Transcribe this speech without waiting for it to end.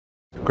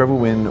Greville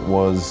Wynne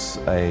was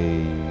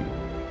a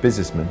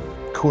businessman,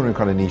 cornering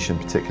quite a niche and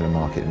particular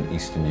market in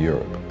Eastern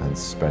Europe and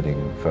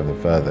spreading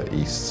further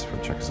east from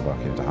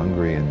Czechoslovakia into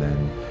Hungary, and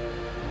then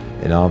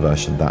in our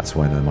version that's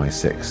when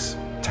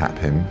MI6 tap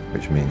him,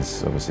 which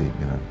means obviously,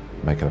 you know,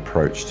 make an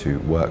approach to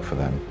work for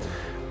them,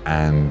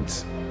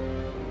 and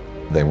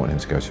they want him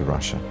to go to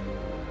Russia,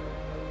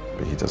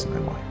 but he doesn't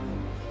know why.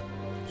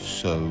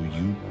 So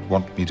you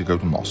want me to go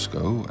to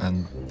Moscow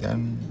and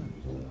then...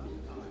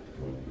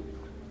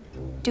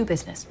 do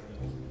business.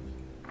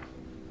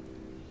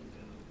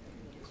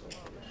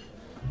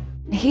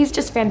 He's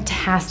just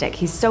fantastic.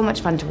 He's so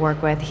much fun to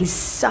work with. He's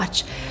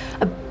such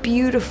a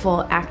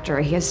beautiful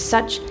actor. He has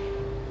such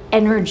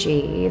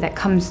energy that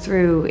comes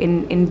through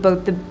in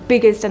both the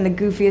biggest and the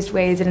goofiest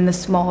ways and in the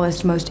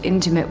smallest, most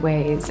intimate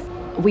ways.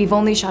 We've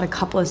only shot a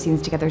couple of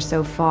scenes together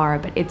so far,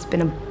 but it's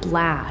been a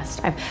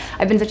blast.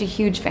 I've been such a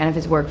huge fan of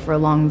his work for a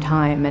long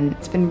time, and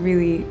it's been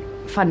really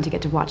fun to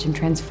get to watch him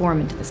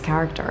transform into this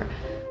character.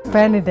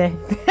 Benedict.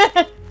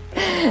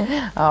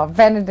 Oh,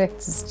 Benedict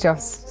is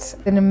just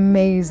an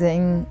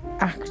amazing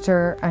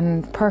actor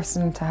and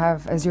person to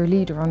have as your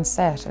leader on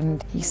set,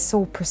 and he's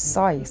so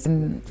precise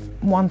and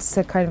wants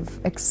to kind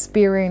of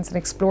experience and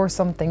explore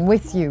something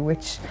with you,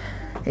 which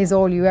is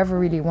all you ever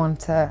really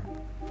want to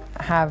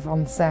have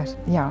on set.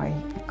 Yeah, I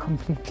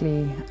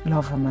completely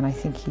love him, and I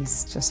think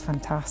he's just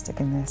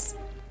fantastic in this.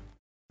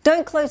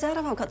 Don't close out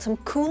if I've got some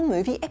cool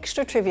movie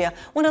extra trivia.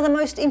 One of the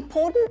most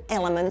important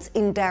elements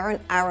in Darren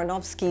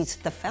Aronofsky's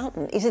The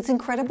Fountain is its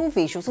incredible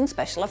visuals and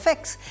special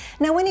effects.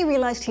 Now, when he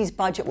realised his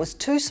budget was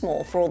too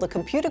small for all the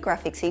computer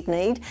graphics he'd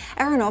need,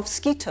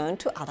 Aronofsky turned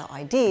to other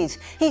ideas.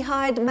 He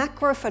hired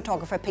macro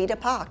photographer Peter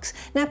Parks.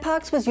 Now,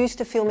 Parks was used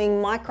to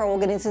filming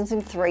microorganisms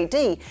in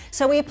 3D,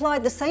 so he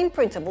applied the same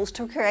principles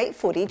to create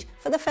footage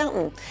for The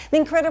Fountain. The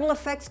incredible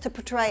effects to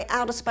portray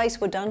outer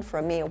space were done for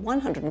a mere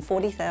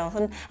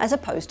 $140,000 as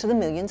opposed to the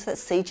millions that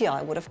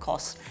CGI would have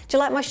cost. Do you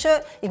like my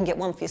shirt? You can get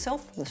one for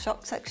yourself from the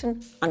shop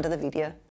section under the video.